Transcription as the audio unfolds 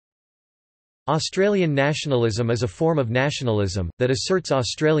Australian nationalism is a form of nationalism, that asserts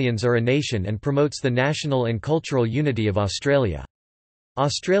Australians are a nation and promotes the national and cultural unity of Australia.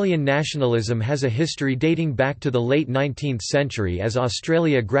 Australian nationalism has a history dating back to the late 19th century as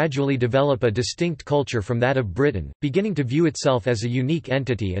Australia gradually developed a distinct culture from that of Britain, beginning to view itself as a unique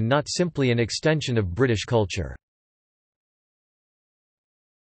entity and not simply an extension of British culture.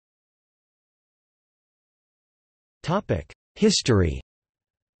 History.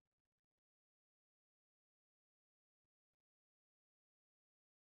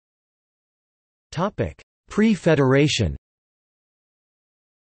 Pre-Federation.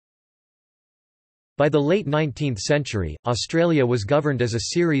 By the late 19th century, Australia was governed as a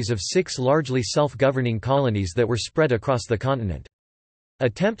series of 6 largely self-governing colonies that were spread across the continent.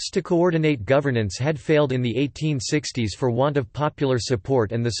 Attempts to coordinate governance had failed in the 1860s for want of popular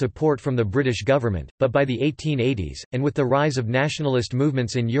support and the support from the British government, but by the 1880s, and with the rise of nationalist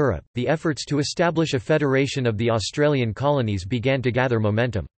movements in Europe, the efforts to establish a federation of the Australian colonies began to gather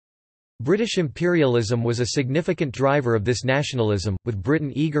momentum. British imperialism was a significant driver of this nationalism, with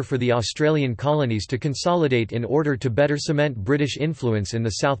Britain eager for the Australian colonies to consolidate in order to better cement British influence in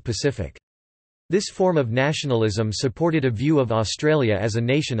the South Pacific. This form of nationalism supported a view of Australia as a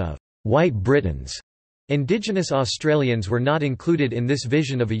nation of white Britons. Indigenous Australians were not included in this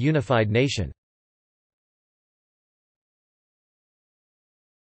vision of a unified nation.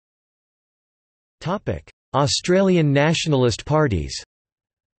 Australian nationalist parties.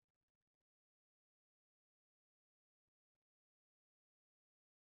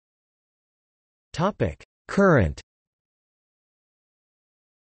 Current.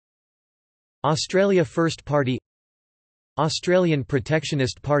 Australia First Party, Australian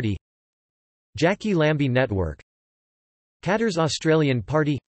Protectionist Party, Jackie Lambie Network, Katter's Australian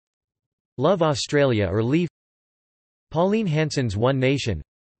Party, Love Australia or Leave, Pauline Hanson's One Nation,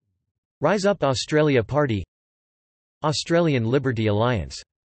 Rise Up Australia Party, Australian Liberty Alliance.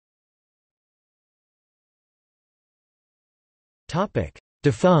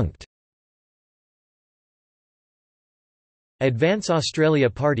 Defunct. Advance Australia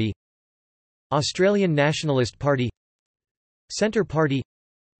Party, Australian Nationalist Party, Centre Party,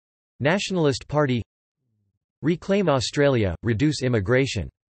 Nationalist Party, Reclaim Australia, Reduce Immigration.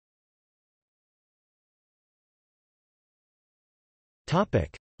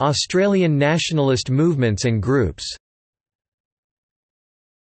 Australian nationalist movements and groups.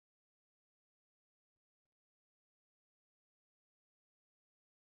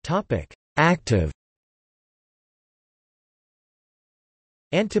 Active.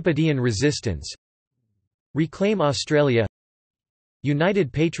 Antipodean Resistance, Reclaim Australia,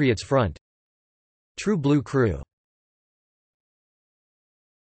 United Patriots Front, True Blue Crew.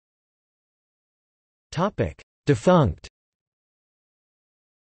 Defunct.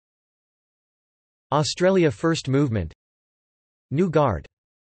 Australia First Movement, New Guard.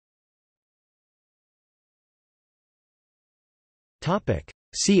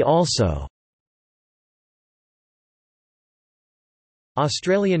 See also: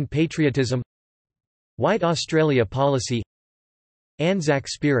 Australian patriotism, White Australia policy, Anzac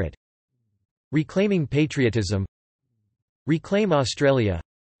spirit, Reclaiming patriotism, Reclaim Australia,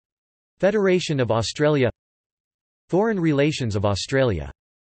 Federation of Australia, Foreign relations of Australia.